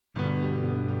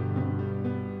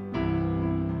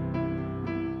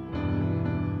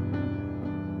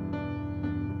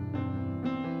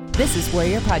This is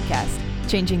Warrior Podcast,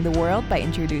 changing the world by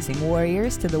introducing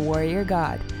warriors to the warrior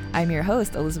God. I'm your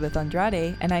host, Elizabeth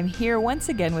Andrade, and I'm here once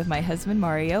again with my husband,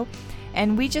 Mario,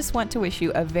 and we just want to wish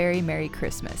you a very Merry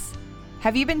Christmas.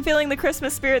 Have you been feeling the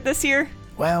Christmas spirit this year?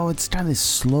 Well, it's kind of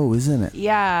slow, isn't it?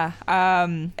 Yeah,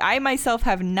 I myself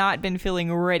have not been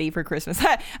feeling ready for Christmas.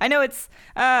 I know it's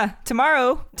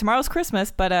tomorrow's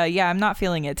Christmas, but yeah, I'm not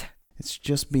feeling it. It's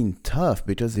just been tough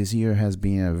because this year has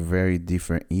been a very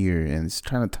different year, and it's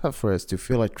kind of tough for us to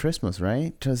feel like Christmas,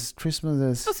 right? Because Christmas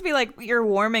is It's supposed to be like you're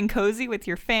warm and cozy with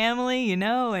your family, you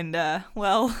know, and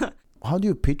well... How do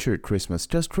you picture Christmas?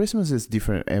 Just Christmas is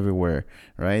different everywhere,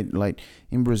 right? Like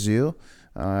in Brazil,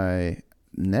 I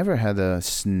never had a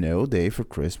snow day for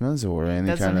Christmas or any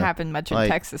Doesn't happen much in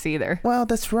Texas either. Well,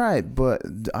 that's right, but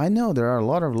I know there are a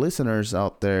lot of listeners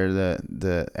out there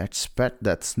that expect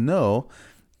that snow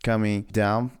coming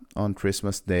down on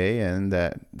Christmas Day and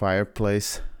that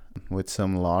fireplace with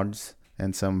some logs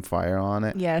and some fire on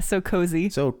it. Yeah, so cozy.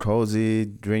 So cozy,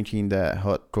 drinking that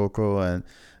hot cocoa, and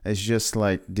it's just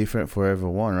like different for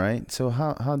everyone, right? So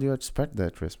how do you expect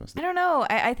that Christmas? I don't know.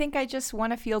 I think I just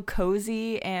want to feel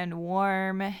cozy and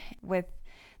warm with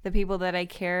the people that I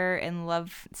care and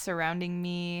love surrounding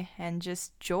me, and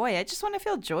just joy. I just want to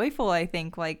feel joyful, I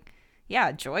think.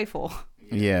 Joyful.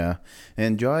 Yeah,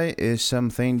 and joy is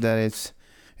something that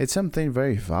it's something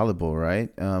very valuable, right?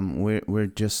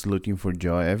 We're just looking for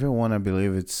joy. Everyone, I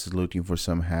believe, it's looking for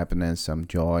some happiness, some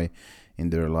joy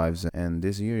in their lives. And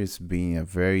this year is being a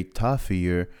very tough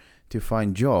year to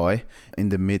find joy in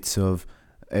the midst of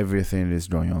everything that is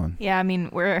going on. Yeah, I mean,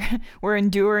 we're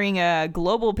enduring a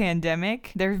global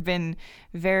pandemic. There have been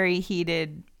very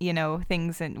heated,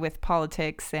 things with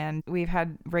politics, and we've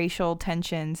had racial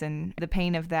tensions and the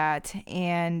pain of that.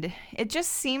 And it just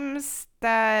seems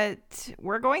that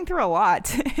we're going through a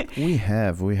lot. We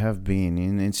have been,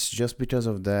 and it's just because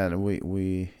of that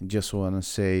we just want to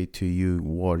say to you,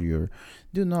 warrior,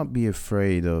 do not be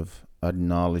afraid of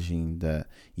acknowledging that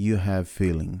you have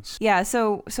feelings. Yeah,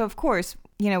 so of course,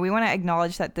 we want to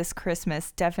acknowledge that this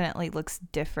Christmas definitely looks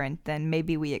different than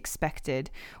maybe we expected,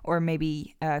 or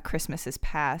maybe Christmases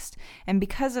past. And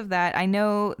because of that,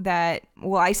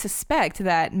 I suspect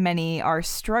that many are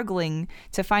struggling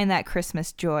to find that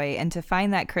Christmas joy and to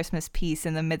find that Christmas peace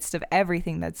in the midst of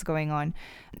everything that's going on.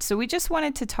 So we just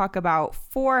wanted to talk about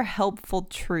 4 helpful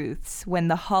truths when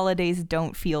the holidays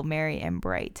don't feel merry and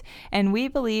bright. And we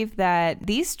believe that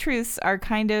these truths are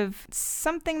kind of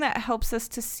something that helps us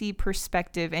to see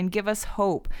perspective and give us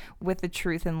hope with the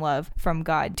truth and love from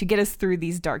God to get us through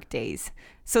these dark days.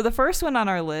 So the first one on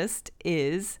our list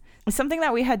is something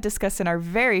that we had discussed in our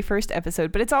very first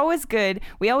episode, but it's always good.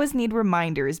 We always need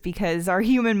reminders because our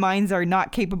human minds are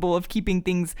not capable of keeping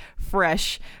things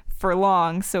fresh for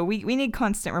long. So we need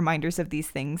constant reminders of these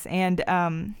things. And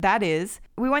that is,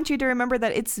 we want you to remember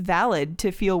that it's valid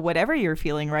to feel whatever you're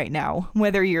feeling right now,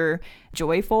 whether you're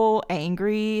joyful,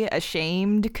 angry,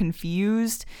 ashamed,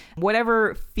 confused,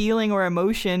 whatever feeling or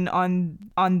emotion on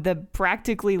the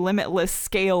practically limitless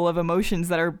scale of emotions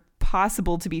that are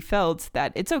possible to be felt,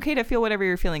 that it's okay to feel whatever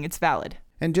you're feeling. It's valid.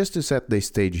 And just to set the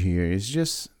stage here, it's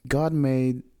just God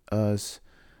made us,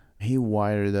 He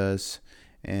wired us,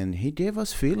 and He gave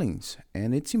us feelings,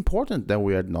 and it's important that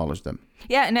we acknowledge them.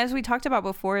 Yeah, and as we talked about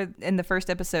before in the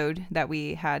first episode that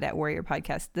we had at Warrior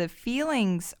Podcast, the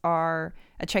feelings are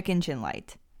a check engine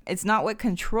light. It's not what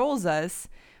controls us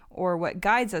or what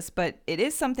guides us, but it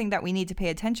is something that we need to pay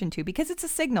attention to because it's a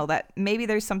signal that maybe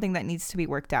there's something that needs to be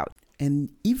worked out.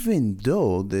 And even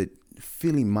though the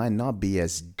feeling might not be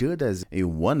as good as you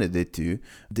wanted it to,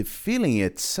 the feeling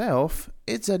itself,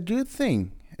 it's a good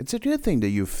thing. It's a good thing that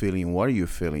you're feeling what you're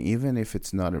feeling, even if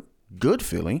it's not a good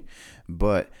feeling,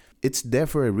 but it's there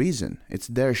for a reason. It's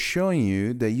there showing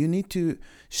you that you need to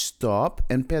stop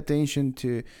and pay attention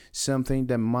to something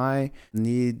that might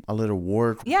need a little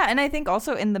work. Yeah, and I think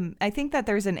also I think that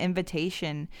there's an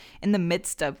invitation in the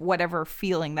midst of whatever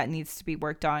feeling that needs to be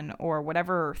worked on, or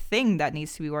whatever thing that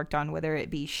needs to be worked on, whether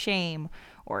it be shame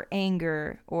or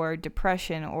anger or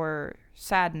depression or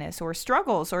sadness or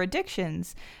struggles or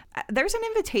addictions. There's an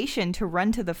invitation to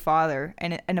run to the Father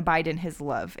and abide in His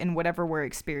love in whatever we're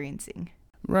experiencing.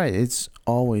 Right. It's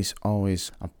always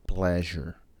a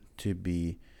pleasure to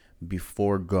be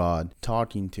before God,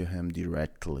 talking to Him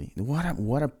directly.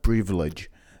 What a privilege.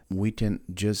 We can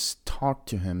just talk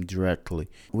to Him directly.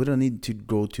 We don't need to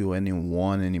go to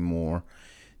anyone anymore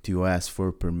to ask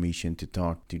for permission to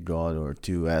talk to God or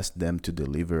to ask them to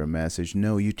deliver a message.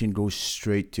 No, you can go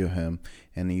straight to Him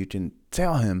and you can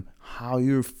tell Him how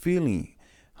you're feeling,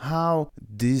 how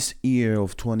this year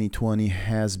of 2020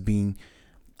 has been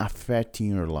affecting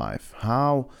your life?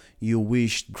 How you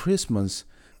wish Christmas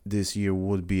this year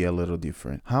would be a little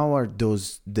different? How are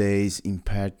those days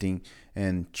impacting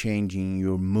and changing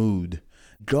your mood?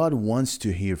 God wants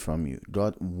to hear from you.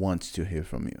 God wants to hear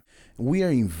from you. We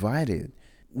are invited.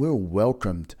 We're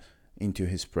welcomed into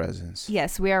his presence.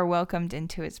 Yes, we are welcomed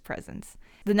into his presence.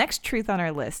 The next truth on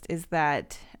our list is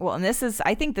that, well, and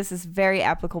I think this is very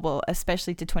applicable,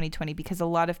 especially to 2020, because a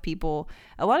lot of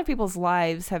people's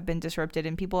lives have been disrupted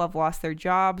and people have lost their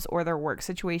jobs or their work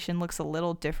situation looks a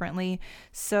little differently.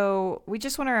 So we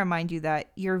just want to remind you that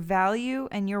your value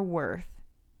and your worth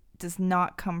does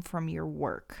not come from your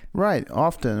work. Right.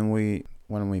 Often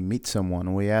when we meet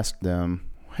someone, we ask them,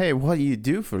 hey, what do you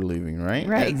do for a living, right?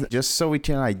 Right. Just so we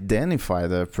can identify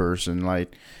that person.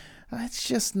 Like, it's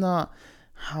just not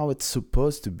how it's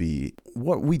supposed to be.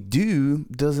 What we do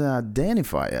doesn't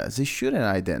identify us. It shouldn't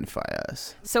identify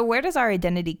us. So where does our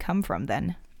identity come from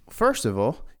then? First of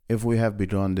all, if we have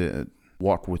begun to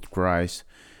walk with Christ,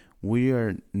 we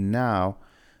are now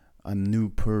a new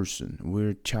person. We're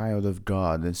a child of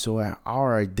God. And so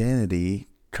our identity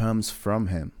comes from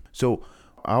him. So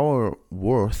our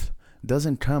worth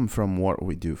doesn't come from what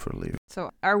we do for a living. So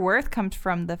our worth comes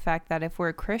from the fact that if we're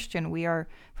a Christian, we are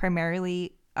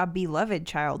primarily a beloved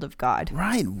child of God.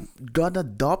 Right. God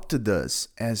adopted us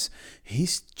as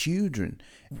his children.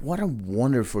 What a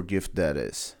wonderful gift that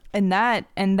is. And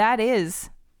that is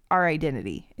our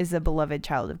identity, is a beloved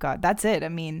child of God. That's it. I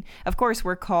mean, of course,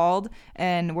 we're called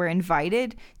and we're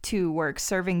invited to work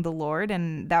serving the Lord,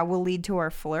 and that will lead to our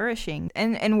flourishing.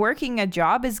 And working a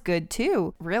job is good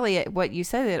too. Really, what you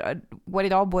said, what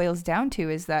it all boils down to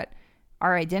is that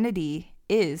our identity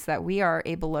is that we are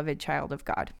a beloved child of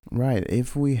God. Right.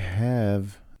 If we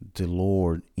have the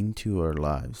Lord into our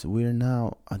lives, we're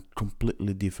now a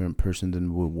completely different person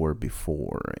than we were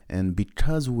before. And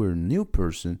because we're a new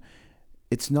person,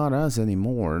 it's not us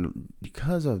anymore.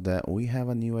 Because of that, we have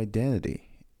a new identity,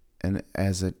 and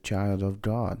as a child of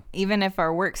God. Even if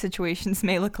our work situations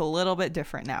may look a little bit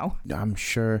different now. I'm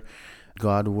sure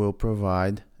God will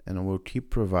provide and will keep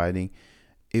providing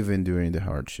even during the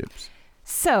hardships.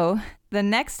 So the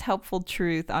next helpful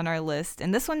truth on our list,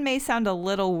 and this one may sound a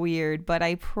little weird, but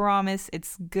I promise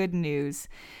it's good news,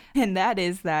 and that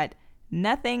is that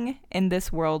nothing in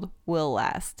this world will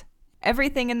last.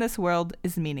 Everything in this world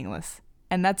is meaningless.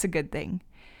 And that's a good thing.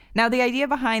 Now, the idea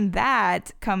behind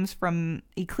that comes from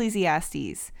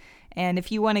Ecclesiastes. And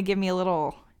if you want to give me a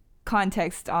little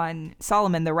context on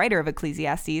Solomon, the writer of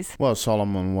Ecclesiastes. Well,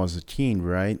 Solomon was a king,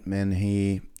 right? And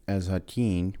he, as a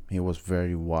king, he was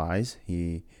very wise.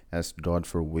 He asked God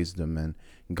for wisdom, and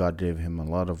God gave him a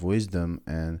lot of wisdom.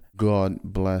 And God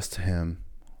blessed him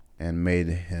and made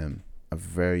him a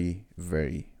very,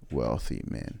 very wealthy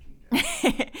man.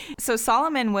 So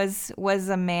Solomon was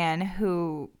a man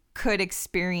who could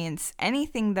experience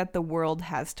anything that the world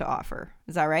has to offer.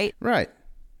 Is that right? Right.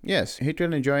 Yes. He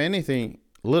could enjoy anything,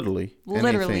 literally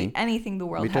anything the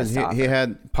world because has to offer. He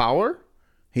had power.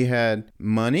 He had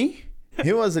money.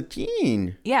 He was a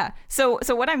king. Yeah. So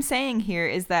what I'm saying here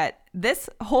is that this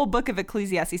whole book of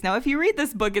Ecclesiastes, now if you read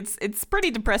this book, it's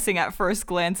pretty depressing at first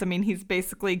glance. I mean, he's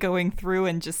basically going through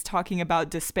and just talking about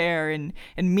despair and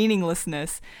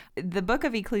meaninglessness. The book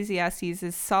of Ecclesiastes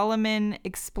is Solomon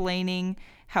explaining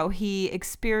how he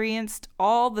experienced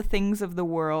all the things of the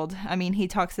world. I mean, he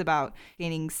talks about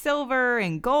gaining silver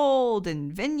and gold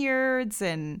and vineyards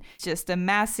and just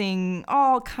amassing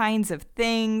all kinds of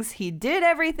things. He did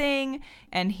everything,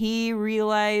 and he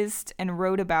realized and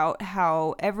wrote about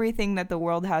how everything that the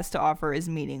world has to offer is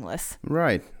meaningless.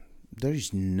 Right. There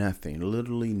is nothing,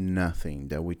 literally nothing,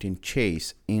 that we can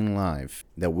chase in life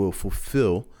that will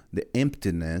fulfill the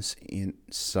emptiness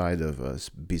inside of us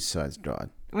besides God.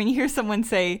 When you hear someone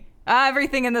say,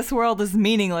 everything in this world is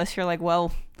meaningless, you're like,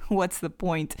 well, what's the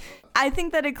point? I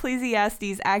think that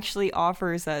Ecclesiastes actually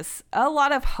offers us a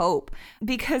lot of hope,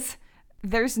 because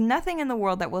there's nothing in the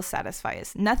world that will satisfy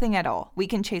us. Nothing at all. We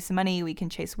can chase money, we can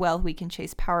chase wealth, we can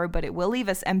chase power, but it will leave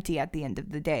us empty at the end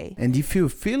of the day. And if you're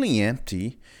feeling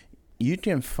empty, you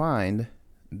can find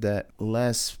that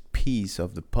last piece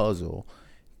of the puzzle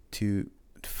to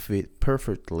fit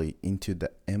perfectly into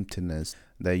the emptiness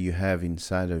that you have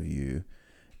inside of you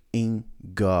in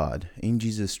God. In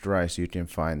Jesus Christ, you can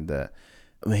find that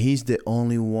he's the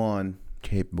only one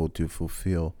capable to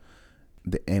fulfill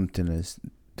the emptiness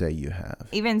that you have.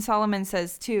 Even Solomon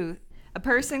says too, a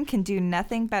person can do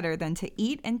nothing better than to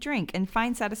eat and drink and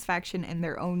find satisfaction in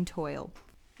their own toil.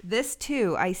 This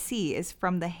too, I see, is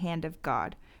from the hand of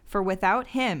God. For without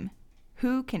him,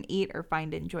 who can eat or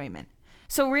find enjoyment?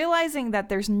 So realizing that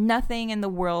there's nothing in the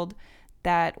world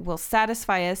that will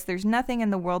satisfy us. There's nothing in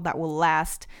the world that will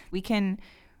last. We can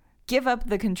give up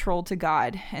the control to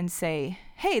God and say,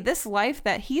 hey, this life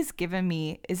that he's given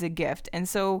me is a gift. And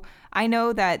so I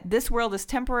know that this world is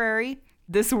temporary.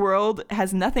 This world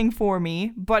has nothing for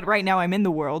me, but right now I'm in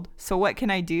the world. So what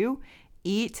can I do?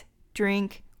 Eat,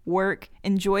 drink, work,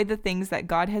 enjoy the things that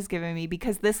God has given me,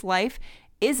 because this life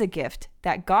is a gift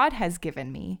that God has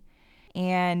given me.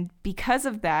 And because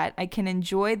of that, I can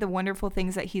enjoy the wonderful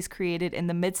things that he's created in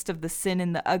the midst of the sin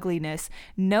and the ugliness,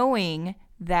 knowing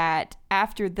that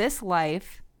after this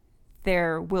life,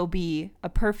 there will be a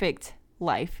perfect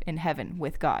life in heaven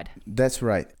with God. That's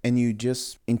right. And you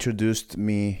just introduced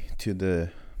me to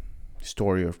the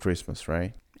story of Christmas,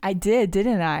 right? I did,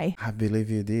 didn't I? I believe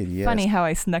you did, yes. Funny how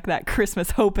I snuck that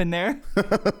Christmas hope in there.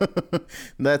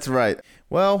 That's right.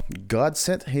 Well, God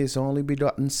sent his only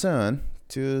begotten Son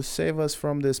to save us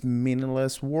from this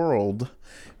meaningless world,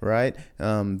 right?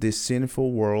 This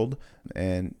sinful world.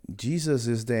 And Jesus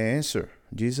is the answer.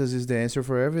 Jesus is the answer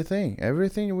for everything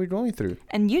we're going through.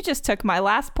 And you just took my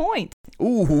last point.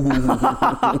 Ooh,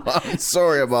 I'm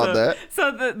sorry about that.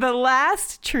 So the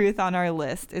last truth on our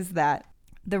list is that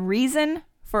the reason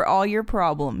for all your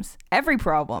problems,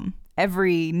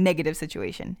 every negative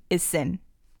situation, is sin.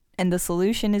 And the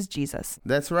solution is Jesus.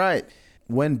 That's right.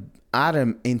 When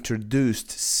Adam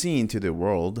introduced sin to the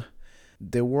world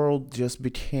just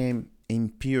became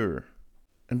impure.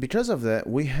 And because of that,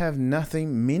 we have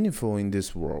nothing meaningful in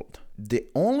this world. The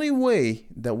only way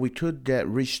that we could get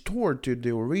restored to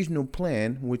the original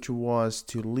plan, which was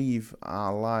to live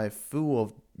a life full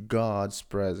of God's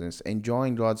presence,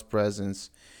 enjoying God's presence,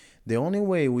 the only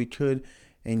way we could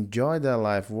enjoy that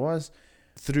life was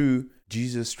through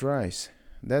Jesus Christ.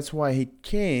 That's why he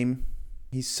came,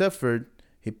 he suffered,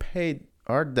 he paid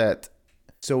our debt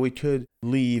so we could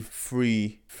live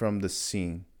free from the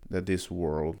sin that this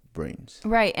world brings.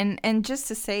 Right. And just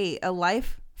to say, a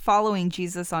life following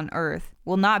Jesus on earth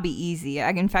will not be easy.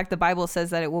 In fact, the Bible says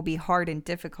that it will be hard and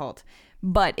difficult,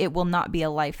 but it will not be a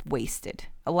life wasted.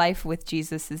 A life with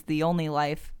Jesus is the only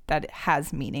life that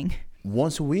has meaning.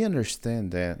 Once we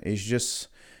understand that,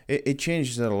 it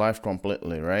changes our life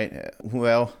completely, right?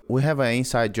 Well, we have an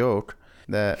inside joke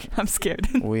that I'm scared.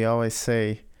 We always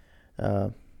say,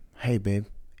 hey, babe,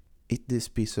 eat this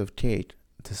piece of cake.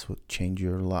 This will change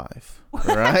your life,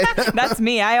 right? That's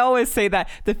me. I always say that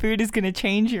the food is going to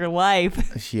change your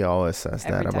life. She always says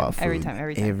that about food. Every time.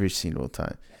 Every single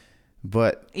time.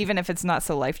 But even if it's not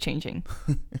so life-changing.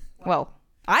 Well,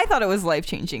 I thought it was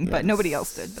life-changing, but nobody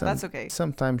else did. But that's okay.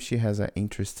 Sometimes she has an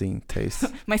interesting taste.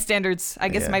 My standards, I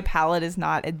guess my palate is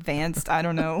not advanced. I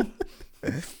don't know.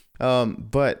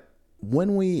 But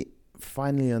when we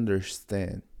finally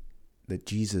understand that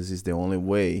Jesus is the only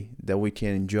way that we can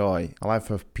enjoy a life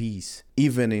of peace,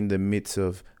 even in the midst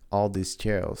of all this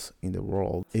chaos in the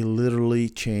world, it literally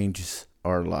changes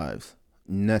our lives.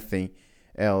 Nothing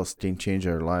else can change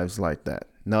our lives like that.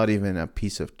 Not even a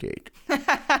piece of cake.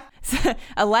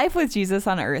 A life with Jesus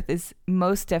on earth is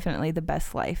most definitely the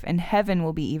best life, and heaven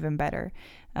will be even better.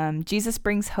 Jesus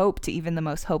brings hope to even the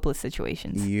most hopeless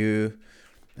situations. You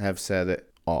have said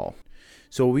it all.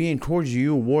 So we encourage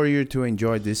you, warrior, to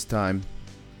enjoy this time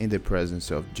in the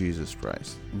presence of Jesus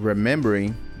Christ,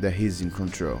 remembering that he's in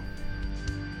control.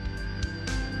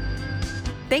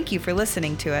 Thank you for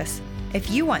listening to us.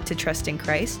 If you want to trust in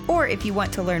Christ, or if you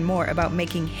want to learn more about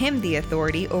making him the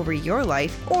authority over your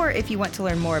life, or if you want to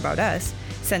learn more about us,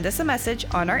 send us a message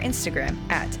on our Instagram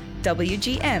at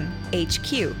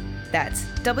WGMHQ. That's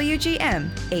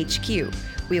WGMHQ.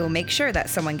 We will make sure that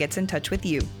someone gets in touch with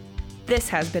you. This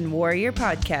has been Warrior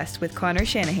Podcast with Connor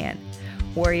Shanahan.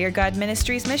 Warrior God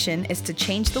Ministries' mission is to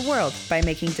change the world by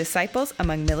making disciples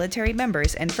among military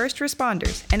members and first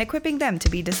responders and equipping them to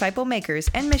be disciple makers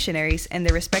and missionaries in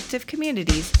their respective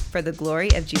communities for the glory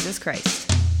of Jesus Christ.